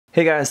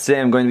Hey guys, today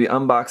I'm going to be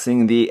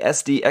unboxing the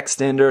SD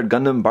Ex-Standard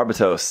Gundam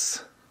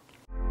Barbatos.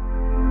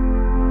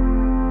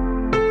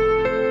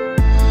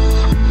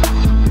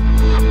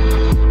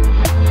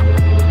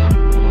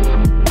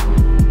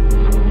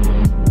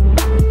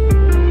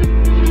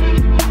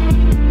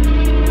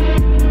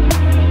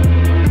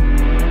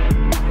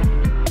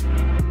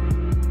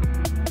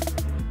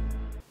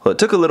 Well, it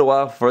took a little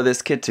while for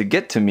this kit to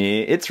get to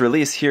me. Its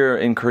release here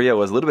in Korea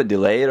was a little bit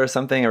delayed or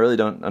something. I really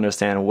don't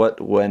understand what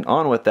went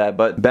on with that,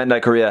 but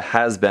Bandai Korea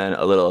has been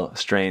a little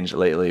strange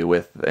lately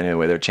with,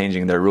 anyway, they're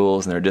changing their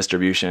rules and their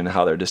distribution,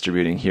 how they're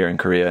distributing here in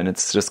Korea, and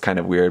it's just kind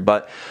of weird.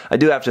 But I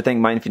do have to thank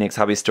MindFenix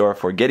Hobby Store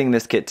for getting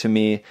this kit to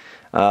me.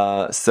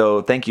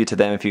 So thank you to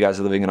them. If you guys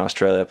are living in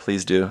Australia,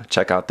 please do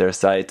check out their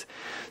site.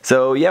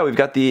 So yeah, we've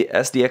got the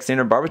SD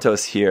Ex-Standard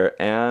Barbatos here,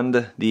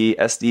 and the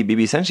SD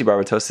BB Senshi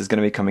Barbatos is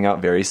going to be coming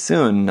out very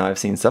soon. Now, I've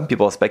seen some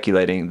people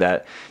speculating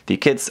that the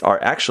kits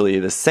are actually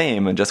the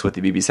same, just with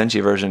the BB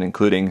Senshi version,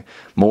 including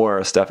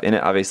more stuff in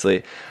it,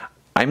 obviously.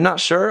 I'm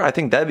not sure. I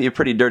think that'd be a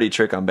pretty dirty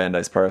trick on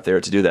Bandai's part if they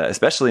were to do that,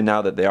 especially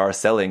now that they are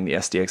selling the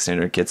SD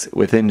Ex-Standard kits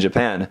within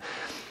Japan.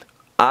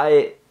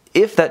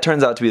 If that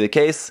turns out to be the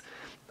case,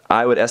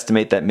 I would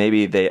estimate that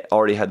maybe they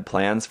already had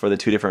plans for the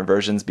two different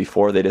versions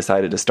before they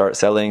decided to start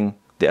selling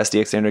the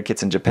SD Ex-Standard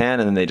kits in Japan,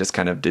 and then they just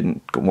kind of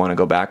didn't want to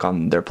go back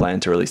on their plan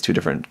to release two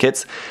different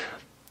kits.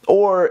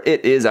 Or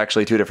it is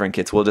actually two different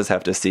kits. We'll just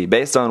have to see.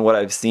 Based on what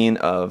I've seen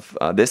of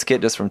this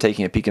kit, just from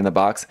taking a peek in the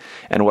box,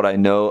 and what I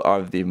know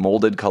of the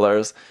molded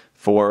colors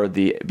for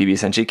the BB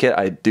Senshi kit,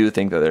 I do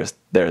think that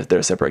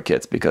they're separate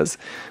kits because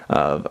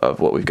of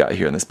what we've got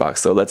here in this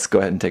box. So let's go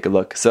ahead and take a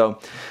look. So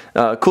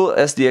cool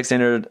SD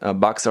Ex-Standard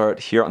box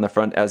art here on the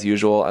front as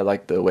usual. I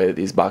like the way that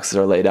these boxes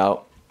are laid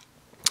out.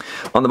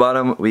 On the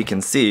bottom we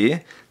can see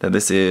that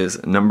this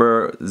is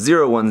number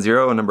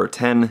 010, number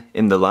 10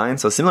 in the line.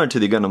 So similar to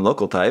the Gundam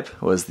local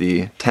type, was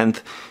the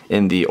 10th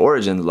in the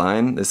Origin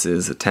line. This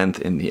is the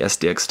 10th in the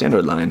SD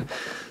Ex-Standard line.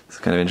 It's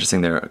kind of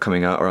interesting they're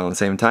coming out around the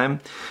same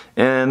time.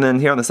 And then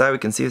here on the side we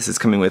can see this is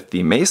coming with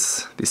the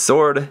mace, the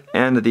sword,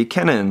 and the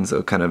cannon.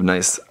 So kind of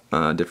nice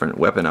different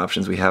weapon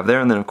options we have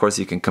there. And then of course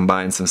you can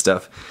combine some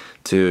stuff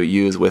to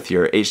use with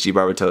your HG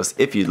Barbatos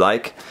if you'd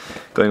like.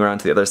 Going around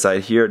to the other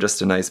side here,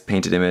 just a nice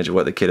painted image of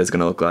what the kit is going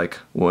to look like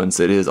once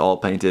it is all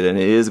painted, and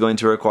it is going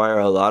to require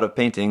a lot of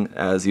painting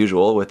as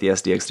usual with the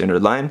SD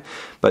Ex-Standard line,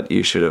 but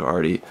you should have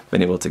already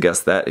been able to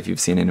guess that if you've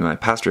seen any of my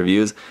past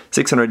reviews.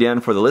 600 yen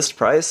for the list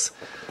price.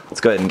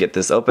 Let's go ahead and get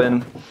this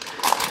open,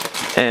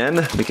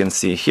 and we can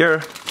see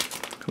here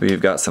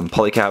we've got some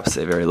polycaps,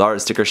 a very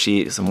large sticker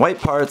sheet, some white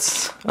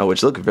parts,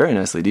 which look very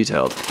nicely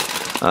detailed.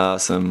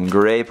 Some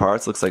gray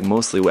parts, looks like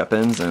mostly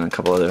weapons, and a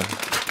couple other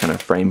kind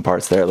of frame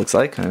parts there, it looks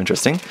like, kind of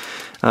interesting.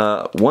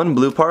 One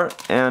blue part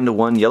and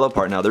one yellow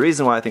part. Now the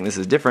reason why I think this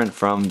is different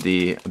from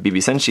the BB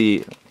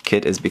Senshi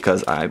kit is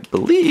because I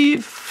believe,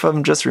 if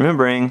I'm just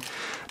remembering,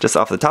 just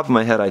off the top of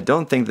my head, I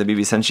don't think the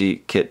BB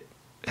Senshi kit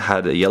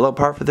had a yellow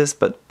part for this,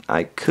 but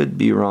I could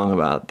be wrong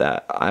about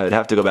that. I would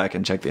have to go back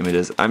and check the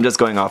images. I'm just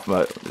going off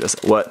about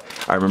just what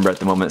I remember at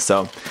the moment.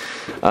 So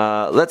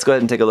let's go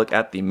ahead and take a look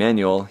at the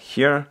manual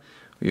here.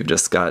 We've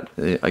just got,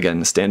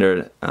 again,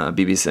 standard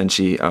BB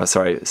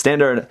Senshi,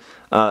 standard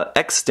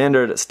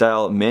Ex-Standard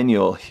style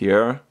manual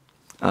here.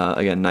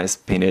 Again, nice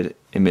painted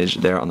image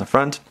there on the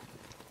front.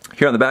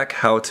 Here on the back,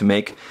 how to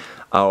make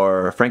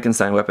our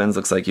Frankenstein weapons.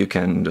 Looks like you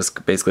can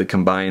just basically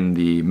combine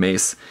the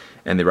mace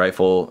and the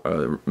rifle, or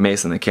the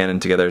mace and the cannon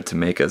together to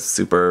make a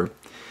super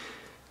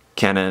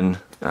cannon.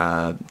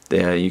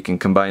 You can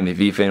combine the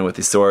V-fin with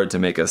the sword to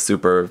make a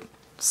super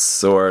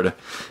sword.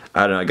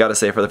 I don't know, I gotta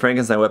say, for the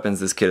Frankenstein weapons,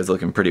 this kit is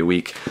looking pretty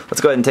weak.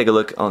 Let's go ahead and take a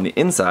look on the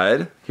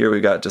inside. Here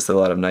we've got just a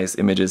lot of nice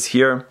images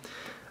here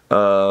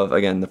of,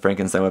 again, the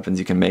Frankenstein weapons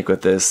you can make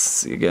with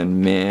this.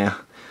 Again, meh.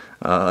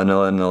 And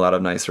a lot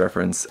of nice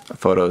reference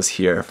photos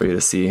here for you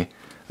to see,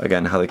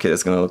 again, how the kit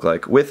is gonna look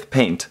like with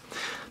paint.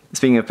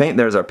 Speaking of paint,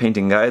 there's our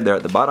painting guide there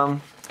at the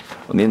bottom.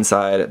 On the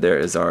inside, there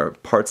is our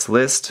parts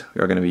list.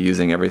 We are going to be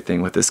using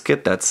everything with this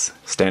kit. That's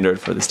standard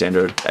for the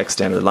standard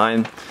Ex-Standard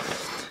line.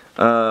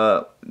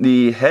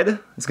 The head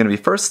is going to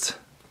be first.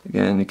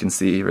 Again, you can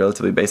see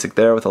relatively basic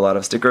there with a lot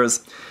of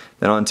stickers.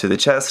 Then onto the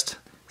chest,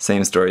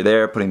 same story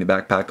there, putting the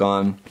backpack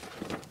on.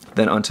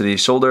 Then onto the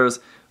shoulders.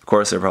 Of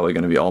course, they're probably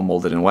going to be all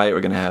molded in white.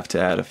 We're going to have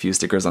to add a few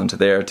stickers onto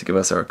there to give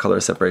us our color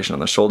separation on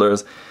the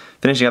shoulders.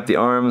 Finishing up the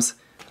arms,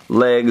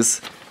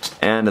 legs,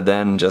 and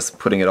then just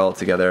putting it all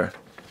together,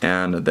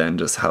 and then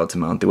just how to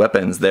mount the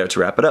weapons there to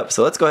wrap it up.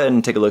 So let's go ahead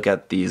and take a look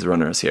at these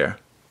runners here.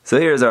 So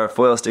here's our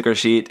foil sticker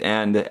sheet,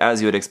 and as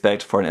you would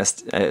expect for an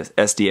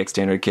SD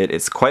Ex-Standard kit,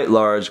 it's quite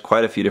large,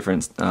 quite a few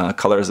different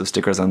colors of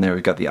stickers on there.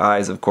 We've got the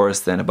eyes, of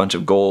course, then a bunch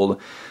of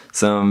gold,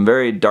 some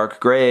very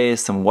dark gray,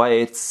 some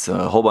whites,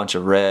 a whole bunch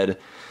of red.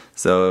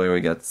 So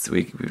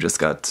we've just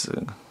got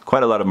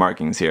quite a lot of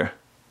markings here.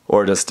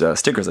 Or just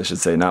stickers, I should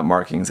say, not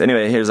markings.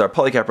 Anyway, here's our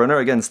polycap runner.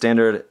 Again,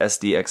 standard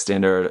SD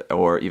Ex-Standard,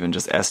 or even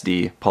just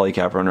SD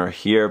polycap runner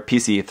here.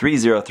 PC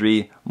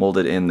 303,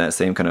 molded in that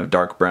same kind of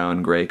dark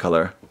brown gray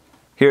color.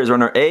 Here's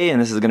runner A,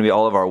 and this is going to be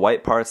all of our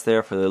white parts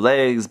there for the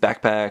legs,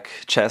 backpack,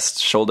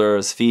 chest,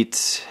 shoulders,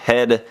 feet,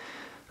 head,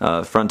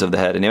 front of the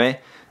head anyway,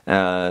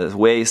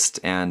 waist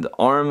and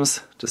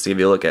arms. Just to give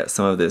you a look at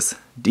some of this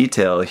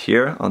detail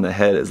here on the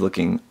head is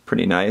looking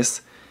pretty nice.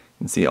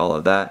 You can see all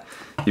of that.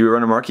 The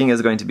runner marking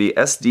is going to be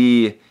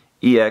SD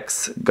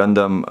EX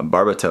Gundam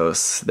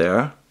Barbatos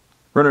there.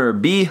 Runner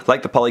B,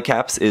 like the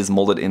polycaps, is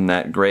molded in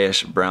that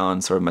grayish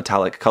brown sort of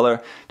metallic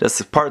color.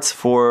 Just parts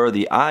for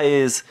the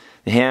eyes,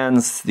 the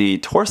hands, the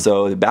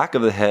torso, the back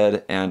of the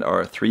head, and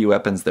our 3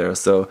 weapons there.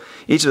 So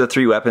each of the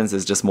 3 weapons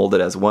is just molded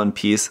as one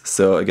piece.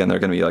 So again, they're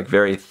going to be like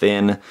very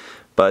thin,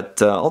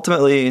 but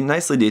ultimately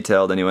nicely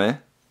detailed anyway.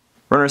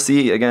 Runner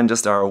C, again,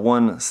 just our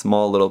one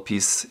small little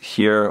piece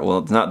here. Well,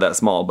 it's not that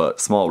small, but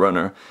small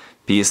runner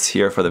piece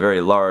here for the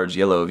very large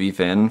yellow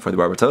V-fin for the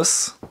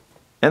Barbatos.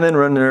 And then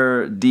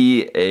runner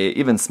D, a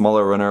even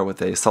smaller runner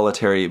with a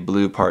solitary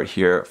blue part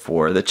here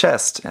for the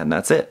chest, and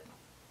that's it.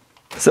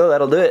 So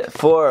that'll do it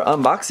for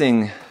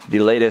unboxing the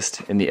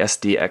latest in the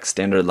SD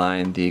Ex-Standard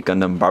line, the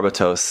Gundam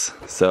Barbatos.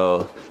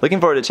 So looking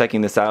forward to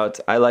checking this out.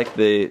 I like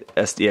the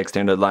SD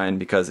Ex-Standard line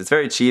because it's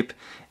very cheap,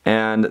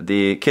 and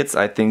the kits,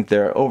 I think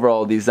their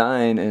overall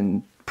design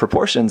and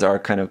proportions are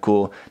kind of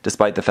cool,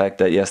 despite the fact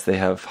that yes, they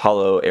have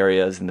hollow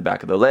areas in the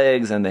back of the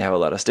legs and they have a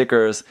lot of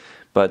stickers,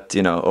 but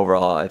you know,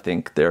 overall I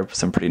think they're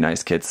some pretty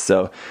nice kits.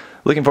 So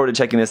looking forward to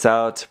checking this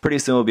out. Pretty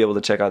soon we'll be able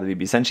to check out the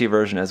BB Senshi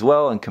version as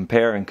well and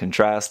compare and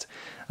contrast.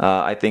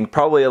 I think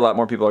probably a lot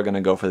more people are going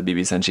to go for the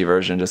BB Senshi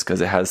version just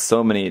because it has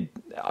so many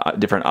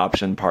different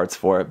option parts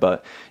for it,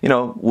 but you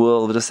know,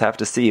 we'll just have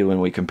to see when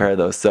we compare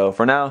those. So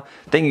for now,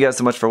 thank you guys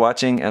so much for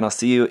watching, and I'll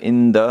see you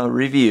in the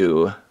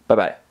review. Bye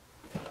bye.